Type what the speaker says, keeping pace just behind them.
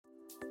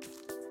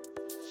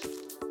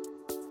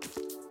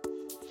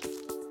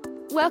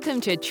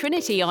Welcome to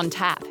Trinity on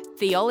Tap,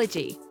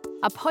 Theology,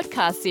 a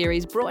podcast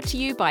series brought to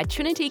you by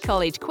Trinity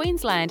College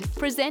Queensland,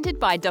 presented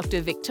by Dr.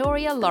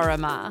 Victoria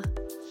Lorimer.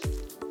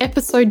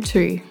 Episode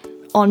 2,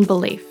 On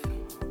Belief.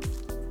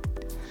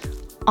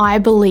 I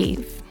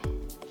believe.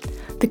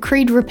 The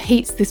Creed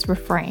repeats this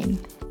refrain.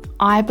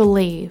 I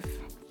believe.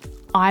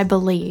 I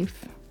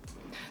believe.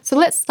 So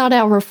let's start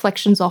our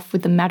reflections off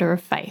with the matter of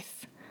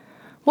faith.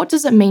 What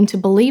does it mean to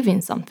believe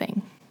in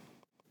something?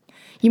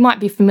 You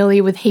might be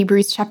familiar with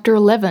Hebrews chapter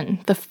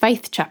 11, the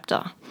faith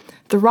chapter.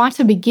 The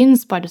writer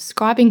begins by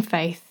describing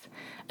faith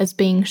as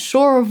being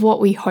sure of what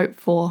we hope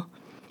for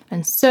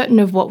and certain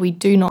of what we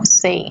do not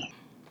see.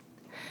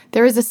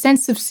 There is a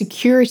sense of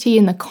security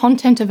in the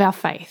content of our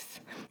faith,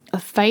 a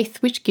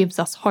faith which gives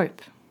us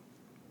hope.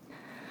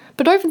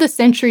 But over the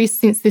centuries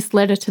since this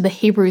letter to the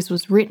Hebrews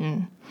was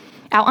written,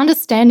 our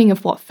understanding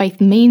of what faith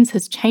means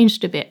has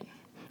changed a bit,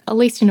 at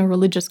least in a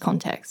religious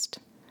context.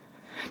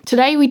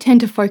 Today we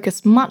tend to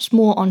focus much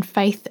more on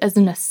faith as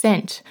an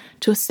assent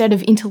to a set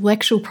of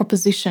intellectual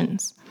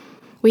propositions.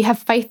 We have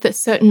faith that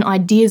certain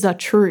ideas are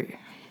true.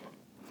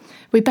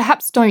 We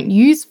perhaps don't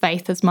use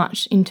faith as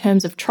much in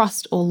terms of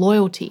trust or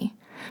loyalty,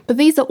 but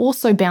these are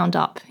also bound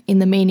up in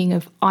the meaning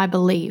of I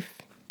believe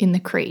in the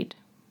Creed.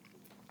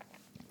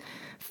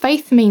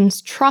 Faith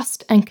means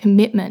trust and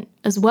commitment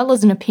as well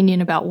as an opinion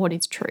about what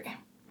is true.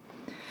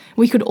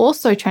 We could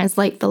also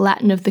translate the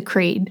Latin of the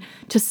Creed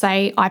to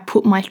say, I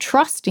put my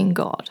trust in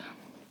God.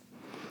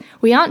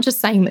 We aren't just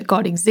saying that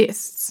God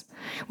exists.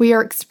 We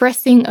are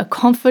expressing a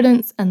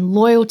confidence and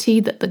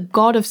loyalty that the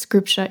God of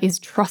Scripture is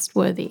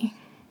trustworthy.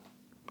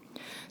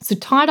 So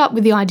tied up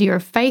with the idea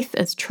of faith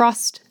as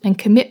trust and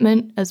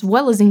commitment as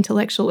well as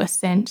intellectual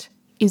assent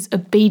is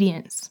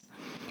obedience.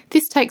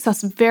 This takes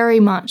us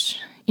very much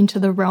into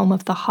the realm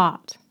of the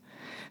heart.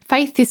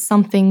 Faith is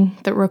something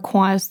that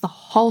requires the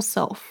whole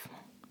self,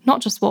 not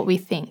just what we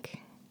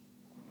think.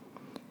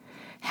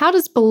 How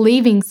does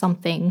believing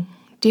something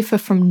differ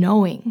from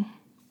knowing?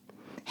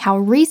 How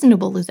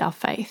reasonable is our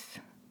faith?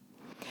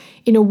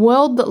 In a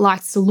world that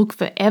likes to look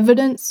for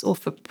evidence or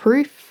for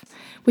proof,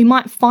 we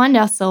might find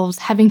ourselves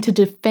having to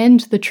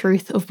defend the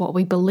truth of what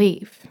we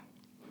believe.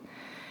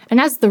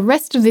 And as the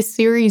rest of this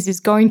series is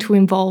going to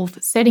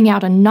involve setting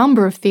out a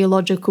number of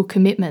theological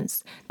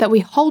commitments that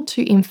we hold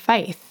to in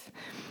faith,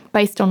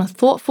 based on a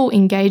thoughtful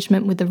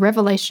engagement with the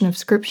revelation of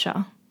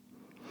Scripture,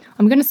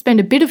 I'm going to spend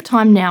a bit of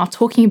time now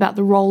talking about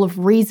the role of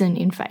reason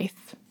in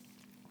faith.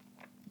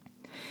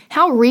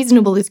 How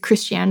reasonable is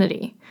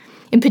Christianity,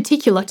 in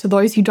particular to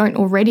those who don't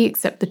already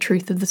accept the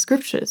truth of the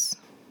Scriptures?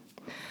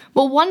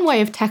 Well, one way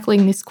of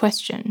tackling this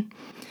question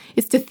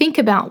is to think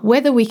about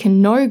whether we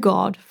can know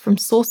God from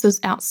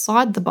sources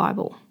outside the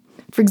Bible,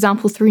 for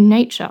example, through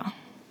nature.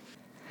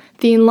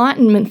 The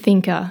Enlightenment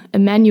thinker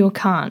Immanuel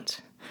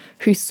Kant,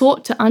 who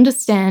sought to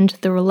understand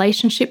the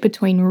relationship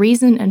between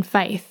reason and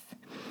faith,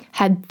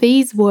 had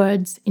these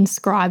words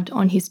inscribed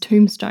on his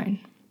tombstone.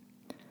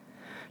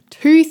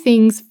 Two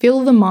things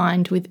fill the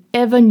mind with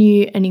ever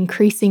new and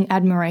increasing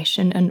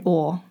admiration and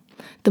awe,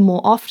 the more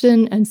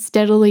often and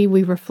steadily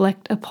we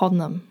reflect upon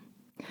them.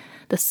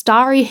 The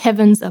starry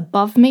heavens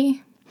above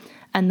me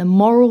and the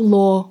moral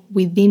law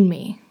within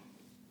me.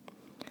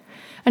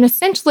 And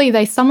essentially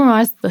they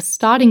summarise the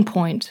starting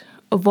point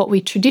of what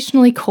we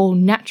traditionally call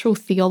natural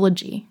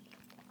theology,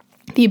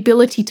 the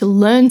ability to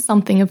learn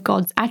something of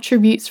God's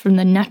attributes from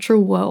the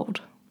natural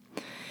world.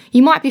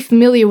 You might be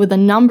familiar with a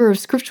number of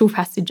scriptural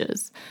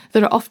passages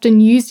that are often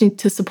used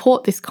to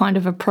support this kind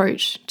of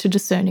approach to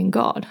discerning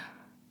God.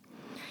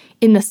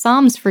 In the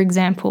Psalms, for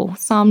example,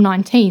 Psalm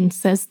 19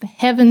 says, "The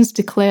heavens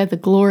declare the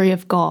glory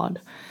of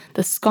God.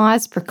 The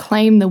skies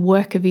proclaim the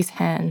work of his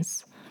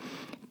hands.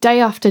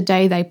 Day after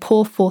day they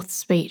pour forth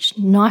speech.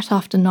 Night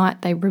after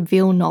night they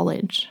reveal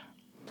knowledge."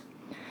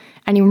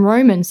 And in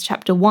Romans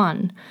chapter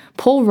 1,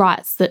 Paul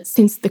writes that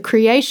since the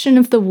creation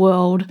of the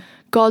world,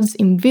 God's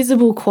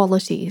invisible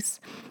qualities,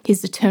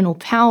 his eternal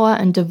power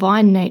and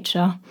divine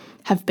nature,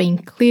 have been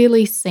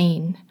clearly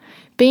seen,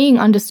 being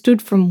understood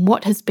from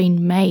what has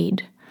been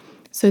made,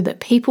 so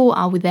that people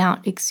are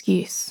without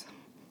excuse.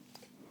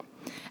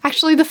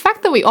 Actually, the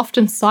fact that we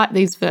often cite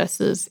these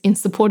verses in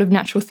support of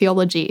natural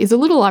theology is a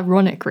little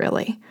ironic,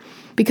 really,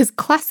 because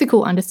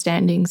classical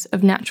understandings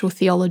of natural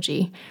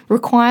theology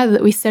require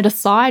that we set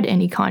aside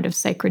any kind of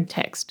sacred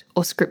text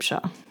or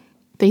scripture,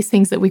 these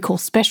things that we call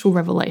special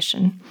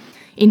revelation,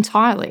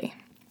 entirely.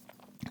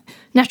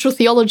 Natural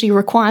theology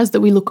requires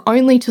that we look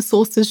only to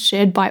sources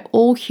shared by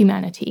all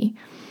humanity: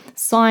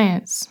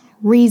 science,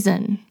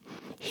 reason,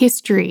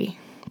 history,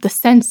 the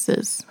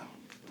senses.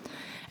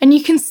 And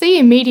you can see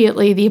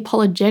immediately the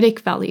apologetic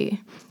value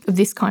of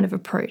this kind of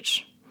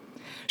approach.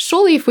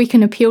 Surely if we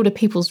can appeal to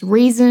people's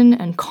reason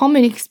and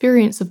common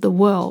experience of the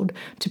world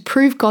to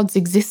prove God's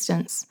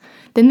existence,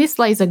 then this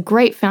lays a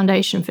great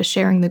foundation for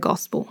sharing the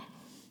gospel.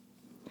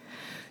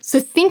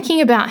 So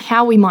thinking about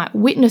how we might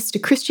witness to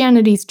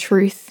Christianity's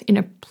truth in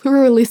a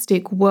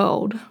pluralistic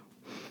world,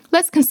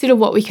 let's consider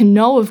what we can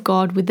know of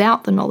God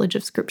without the knowledge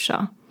of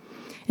Scripture,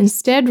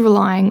 instead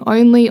relying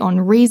only on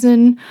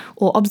reason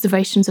or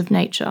observations of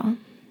nature.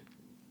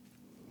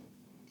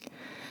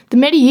 The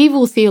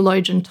medieval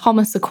theologian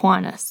Thomas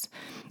Aquinas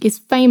is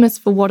famous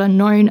for what are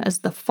known as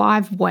the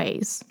 5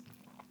 ways,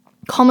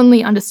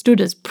 commonly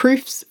understood as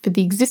proofs for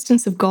the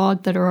existence of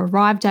God that are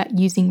arrived at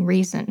using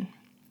reason,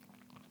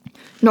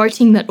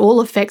 noting that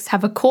all effects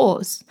have a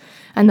cause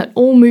and that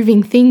all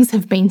moving things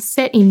have been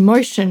set in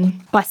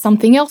motion by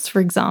something else,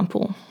 for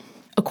example.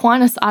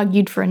 Aquinas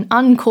argued for an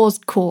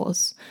uncaused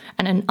cause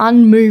and an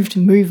unmoved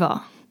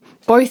mover,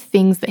 both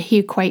things that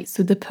he equates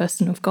with the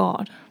person of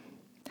God.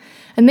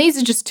 And these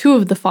are just 2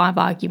 of the 5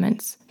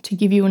 arguments to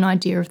give you an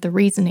idea of the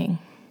reasoning.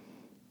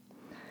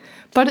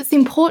 But it's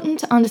important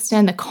to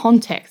understand the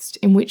context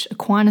in which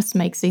Aquinas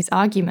makes these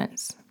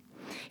arguments.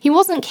 He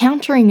wasn't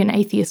countering an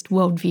atheist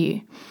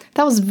worldview.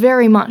 That was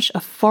very much a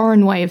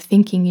foreign way of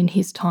thinking in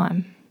his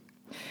time.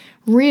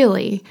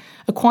 Really,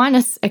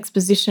 Aquinas'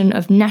 exposition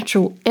of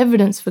natural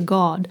evidence for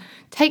God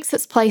takes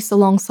its place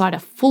alongside a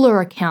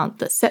fuller account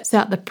that sets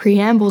out the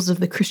preambles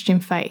of the Christian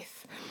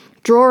faith,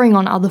 drawing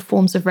on other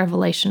forms of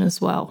revelation as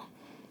well.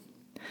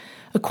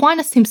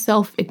 Aquinas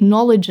himself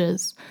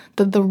acknowledges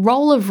that the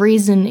role of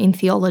reason in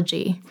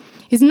theology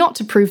is not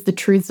to prove the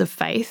truths of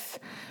faith,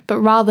 but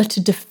rather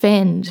to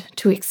defend,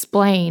 to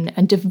explain,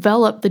 and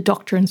develop the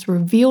doctrines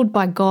revealed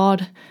by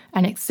God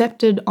and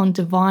accepted on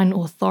divine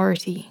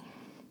authority.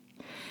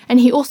 And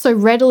he also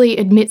readily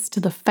admits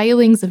to the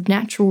failings of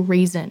natural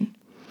reason,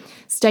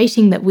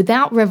 stating that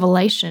without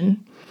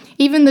revelation,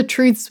 even the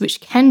truths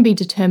which can be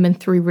determined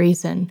through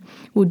reason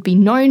would be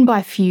known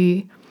by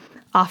few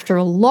after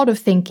a lot of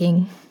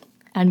thinking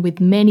and with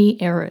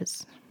many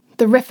errors.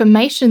 The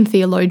Reformation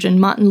theologian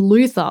Martin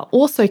Luther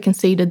also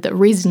conceded that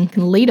reason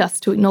can lead us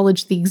to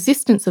acknowledge the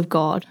existence of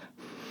God,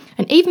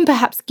 and even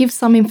perhaps give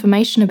some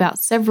information about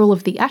several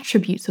of the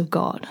attributes of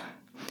God,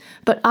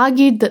 but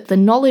argued that the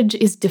knowledge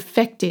is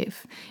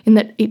defective in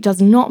that it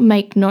does not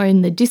make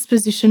known the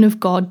disposition of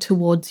God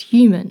towards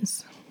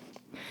humans.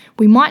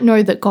 We might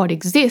know that God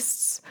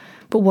exists,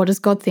 but what does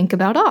God think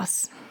about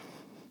us?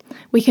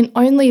 We can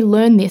only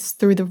learn this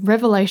through the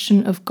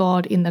revelation of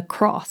God in the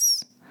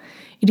cross.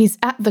 It is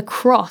at the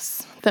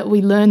cross that we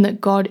learn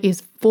that God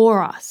is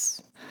for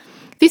us.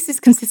 This is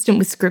consistent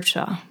with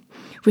Scripture,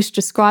 which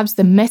describes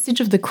the message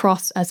of the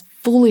cross as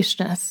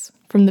foolishness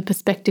from the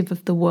perspective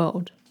of the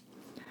world.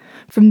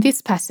 From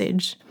this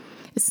passage,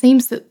 it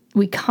seems that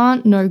we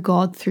can't know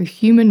God through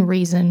human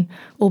reason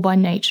or by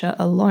nature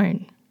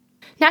alone.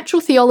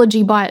 Natural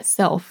theology by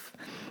itself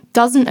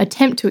doesn't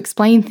attempt to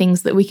explain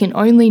things that we can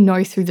only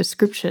know through the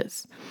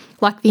Scriptures,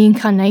 like the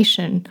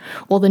incarnation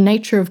or the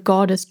nature of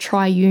God as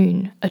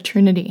triune, a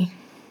Trinity.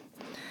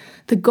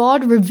 The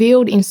God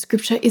revealed in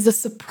Scripture is a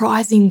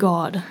surprising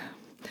God,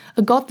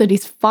 a God that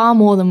is far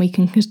more than we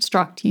can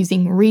construct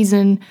using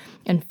reason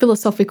and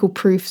philosophical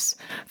proofs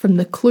from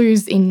the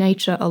clues in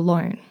nature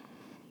alone.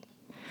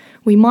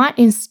 We might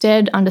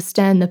instead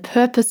understand the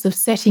purpose of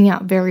setting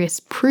out various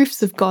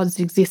proofs of God's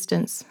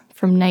existence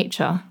from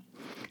nature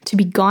to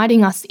be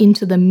guiding us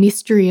into the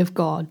mystery of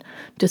God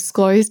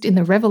disclosed in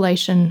the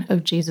revelation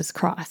of Jesus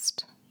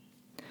Christ.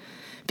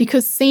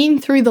 Because seen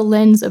through the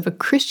lens of a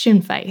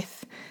Christian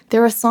faith,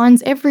 there are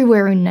signs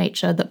everywhere in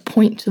nature that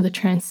point to the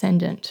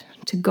transcendent,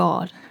 to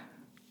God.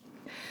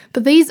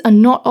 But these are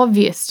not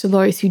obvious to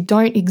those who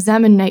don't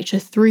examine nature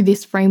through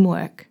this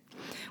framework.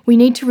 We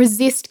need to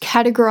resist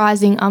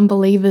categorizing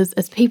unbelievers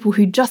as people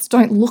who just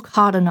don't look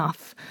hard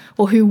enough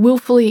or who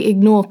willfully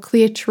ignore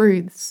clear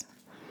truths.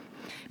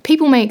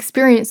 People may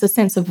experience a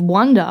sense of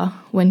wonder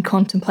when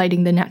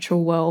contemplating the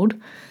natural world.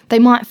 They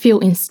might feel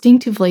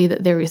instinctively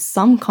that there is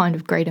some kind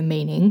of greater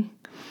meaning,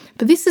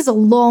 but this is a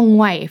long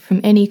way from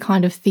any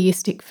kind of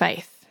theistic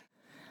faith.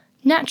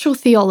 Natural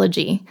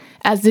theology,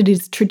 as it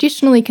is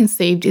traditionally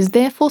conceived, is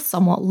therefore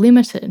somewhat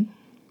limited.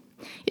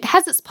 It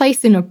has its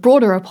place in a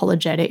broader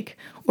apologetic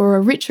or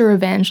a richer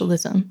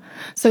evangelism,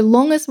 so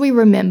long as we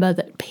remember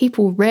that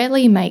people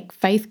rarely make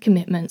faith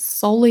commitments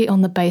solely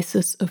on the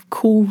basis of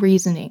cool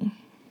reasoning.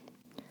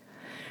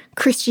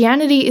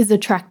 Christianity is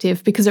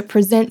attractive because it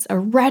presents a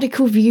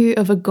radical view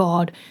of a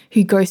God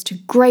who goes to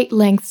great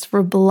lengths for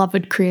a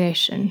beloved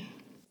creation.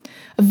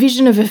 A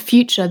vision of a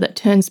future that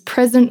turns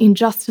present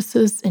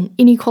injustices and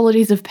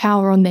inequalities of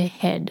power on their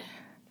head.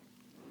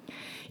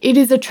 It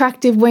is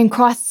attractive when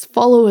Christ's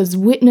followers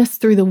witness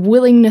through the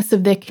willingness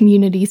of their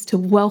communities to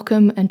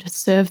welcome and to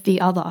serve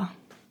the other.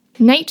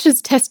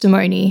 Nature's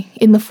testimony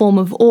in the form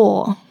of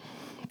awe,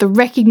 the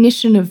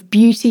recognition of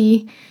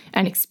beauty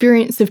and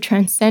experience of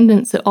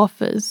transcendence it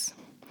offers.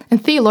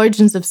 And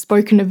theologians have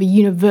spoken of a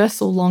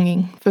universal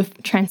longing for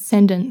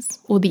transcendence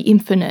or the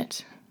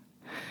infinite.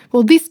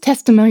 Well, this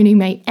testimony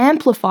may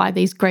amplify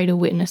these greater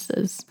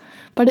witnesses,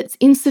 but it's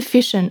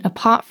insufficient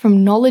apart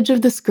from knowledge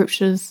of the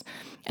Scriptures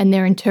and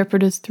their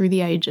interpreters through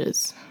the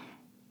ages.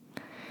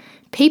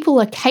 People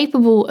are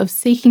capable of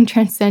seeking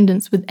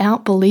transcendence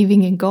without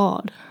believing in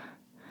God.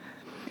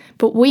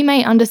 But we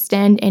may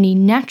understand any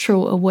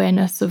natural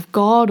awareness of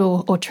God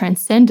or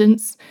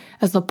transcendence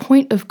as a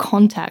point of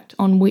contact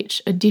on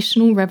which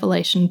additional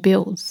revelation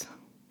builds.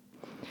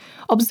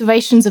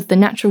 Observations of the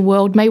natural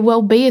world may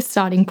well be a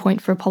starting point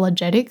for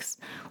apologetics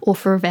or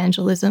for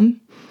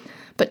evangelism,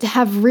 But to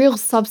have real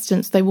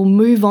substance, they will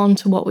move on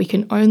to what we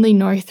can only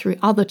know through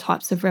other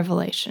types of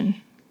revelation.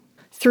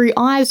 Through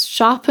eyes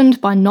sharpened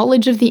by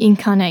knowledge of the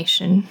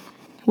incarnation,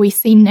 we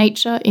see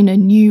nature in a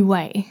new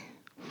way,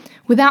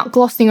 without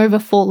glossing over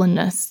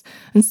fallenness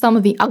and some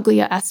of the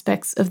uglier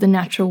aspects of the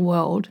natural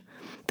world.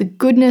 The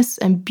goodness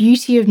and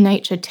beauty of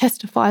nature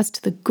testifies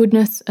to the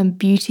goodness and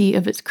beauty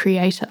of its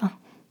creator.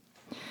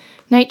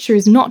 Nature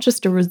is not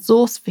just a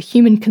resource for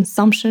human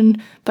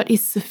consumption, but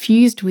is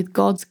suffused with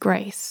God's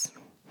grace.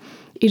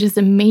 It is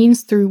a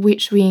means through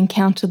which we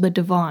encounter the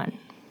divine.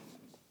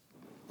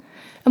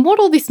 And what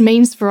all this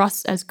means for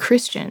us as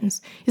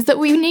Christians is that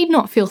we need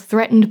not feel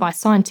threatened by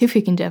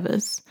scientific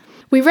endeavours.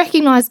 We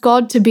recognise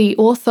God to be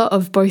author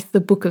of both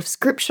the book of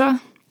Scripture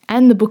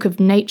and the book of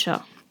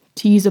nature,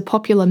 to use a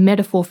popular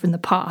metaphor from the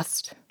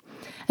past.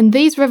 And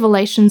these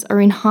revelations are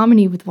in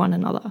harmony with one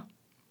another.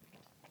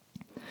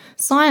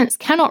 Science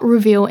cannot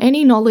reveal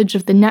any knowledge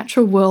of the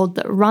natural world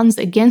that runs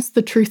against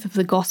the truth of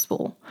the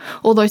gospel,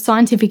 although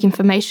scientific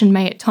information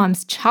may at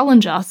times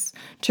challenge us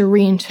to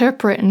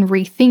reinterpret and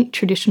rethink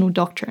traditional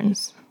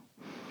doctrines.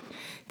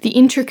 The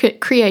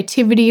intricate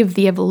creativity of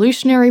the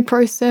evolutionary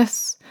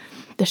process,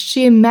 the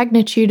sheer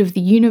magnitude of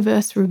the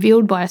universe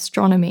revealed by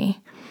astronomy,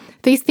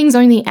 these things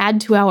only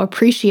add to our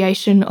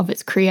appreciation of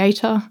its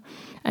creator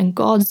and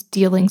God's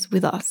dealings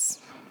with us.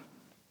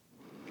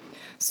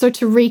 So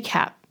to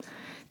recap,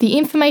 the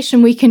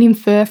information we can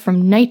infer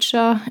from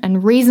nature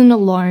and reason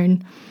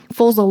alone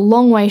falls a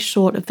long way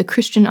short of the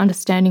Christian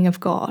understanding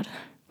of God,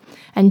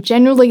 and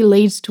generally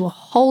leads to a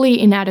wholly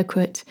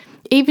inadequate,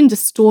 even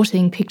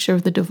distorting picture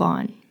of the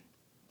divine.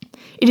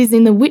 It is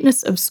in the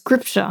witness of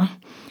Scripture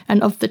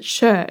and of the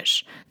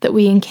Church that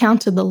we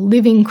encounter the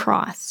living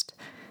Christ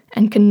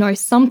and can know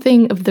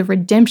something of the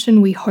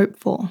redemption we hope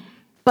for.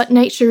 But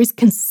nature is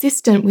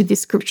consistent with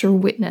this scriptural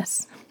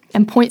witness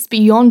and points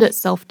beyond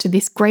itself to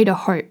this greater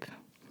hope.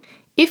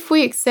 If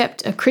we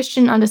accept a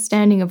Christian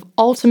understanding of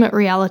ultimate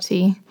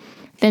reality,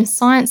 then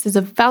science is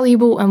a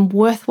valuable and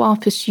worthwhile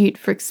pursuit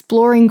for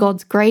exploring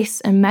God's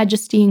grace and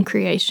majesty in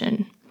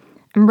creation,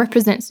 and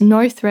represents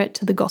no threat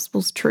to the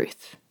gospel's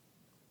truth.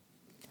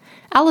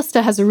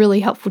 Alistair has a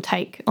really helpful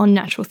take on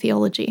natural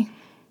theology.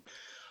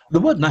 The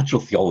word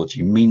natural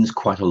theology means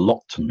quite a lot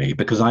to me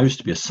because I used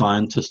to be a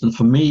scientist, and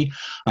for me,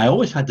 I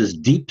always had this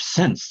deep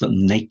sense that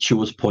nature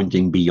was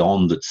pointing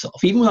beyond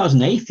itself. Even when I was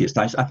an atheist,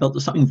 I felt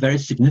there's something very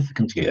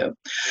significant here.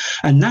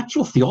 And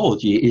natural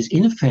theology is,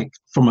 in effect,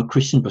 from a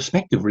Christian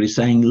perspective, really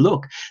saying,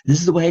 look, this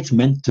is the way it's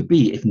meant to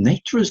be. If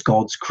nature is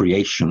God's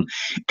creation,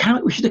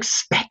 we should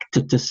expect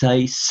it to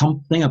say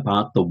something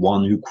about the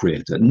one who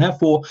created it. And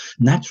therefore,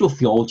 natural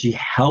theology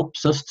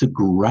helps us to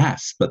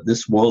grasp that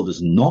this world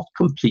is not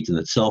complete in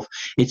itself.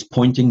 It's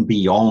pointing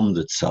beyond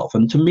itself.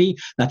 And to me,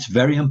 that's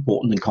very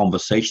important in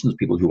conversations with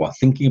people who are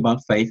thinking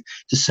about faith,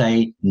 to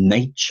say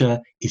nature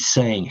is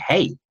saying,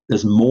 hey,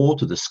 there's more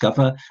to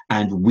discover,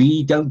 and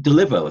we don't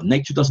deliver.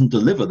 Nature doesn't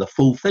deliver the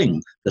full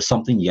thing. There's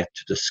something yet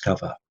to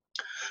discover.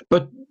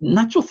 But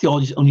natural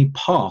theology is only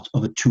part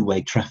of a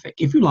two-way traffic.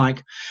 If you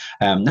like,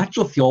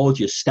 natural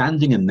theology is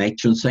standing in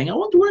nature and saying, I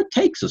wonder where it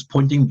takes us,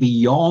 pointing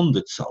beyond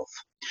itself.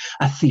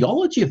 A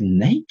theology of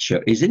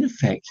nature is, in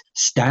effect,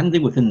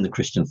 standing within the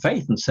Christian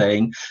faith and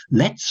saying,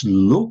 let's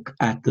look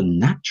at the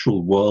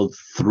natural world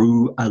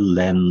through a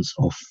lens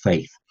of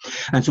faith.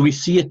 And so we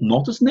see it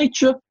not as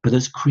nature, but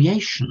as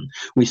creation.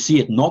 We see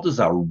it not as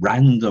a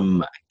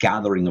random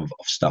gathering of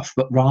stuff,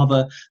 but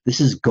rather this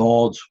is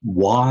God's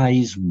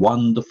wise,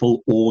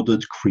 wonderful,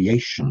 ordered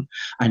creation.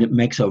 And it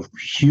makes a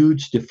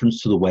huge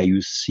difference to the way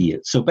you see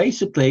it. So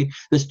basically,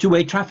 there's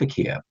two-way traffic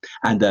here,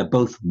 and they're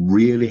both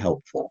really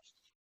helpful.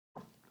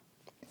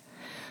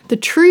 The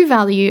true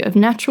value of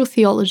natural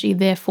theology,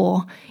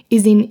 therefore,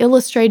 is in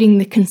illustrating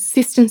the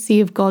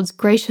consistency of God's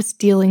gracious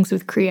dealings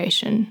with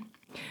creation,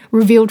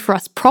 revealed for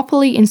us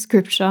properly in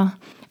Scripture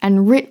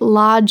and writ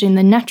large in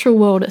the natural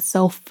world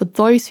itself for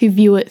those who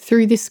view it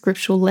through this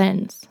scriptural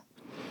lens.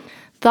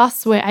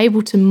 Thus, we're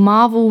able to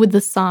marvel with the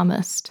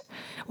psalmist,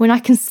 when I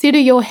consider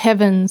your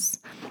heavens,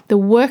 the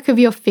work of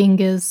your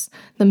fingers,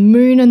 the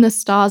moon and the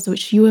stars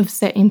which you have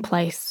set in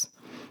place.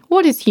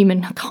 What is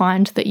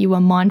humankind that you are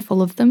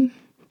mindful of them?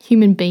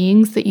 Human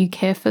beings that you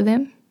care for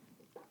them?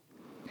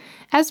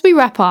 As we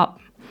wrap up,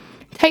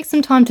 take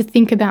some time to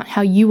think about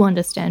how you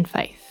understand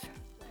faith.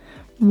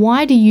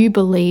 Why do you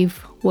believe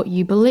what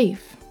you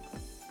believe?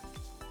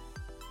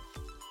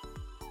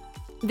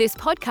 This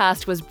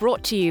podcast was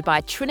brought to you by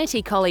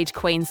Trinity College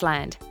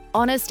Queensland.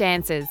 Honest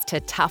answers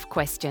to tough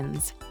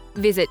questions.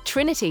 Visit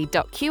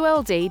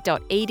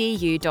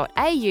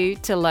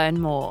trinity.qld.edu.au to learn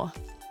more.